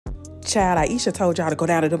Child, Aisha told y'all to go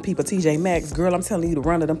down to them people TJMaxx. Girl, I'm telling you to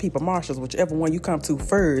run to them people Marshalls, whichever one you come to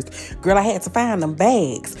first. Girl, I had to find them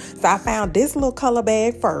bags. So I found this little color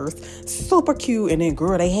bag first. Super cute. And then,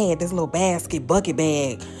 girl, they had this little bucket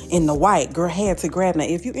bag in the white. Girl, had to grab. Now,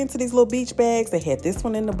 if you into these little beach bags, they had this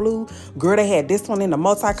one in the blue. Girl, they had this one in the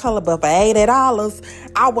multicolor, but for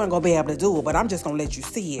 $80, I wasn't going to be able to do it, but I'm just going to let you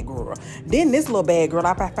see it, girl. Then this little bag, girl,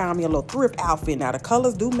 I found me a little thrift outfit. Now, the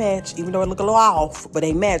colors do match, even though it look a little off, but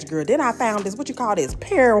they match, girl. Then I found this, what you call this,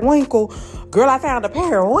 periwinkle. Girl, I found a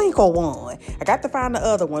periwinkle one. I got to find the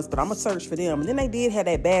other ones, but I'm going to search for them. And then they did have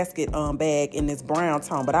that basket bag in this brown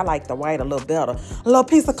tone, but I like the white a little better. A little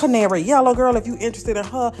piece of canary yellow, girl. If you interested in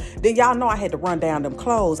her, then y'all know I had to run down them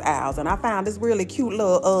clothes aisles. And I found this really cute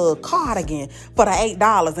little cardigan for the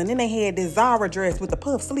 $8. And then they had this Zara dress with the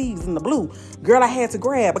puff sleeves in the blue. Girl, I had to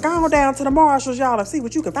grab. But go on down to the Marshalls, y'all, and see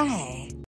what you can find.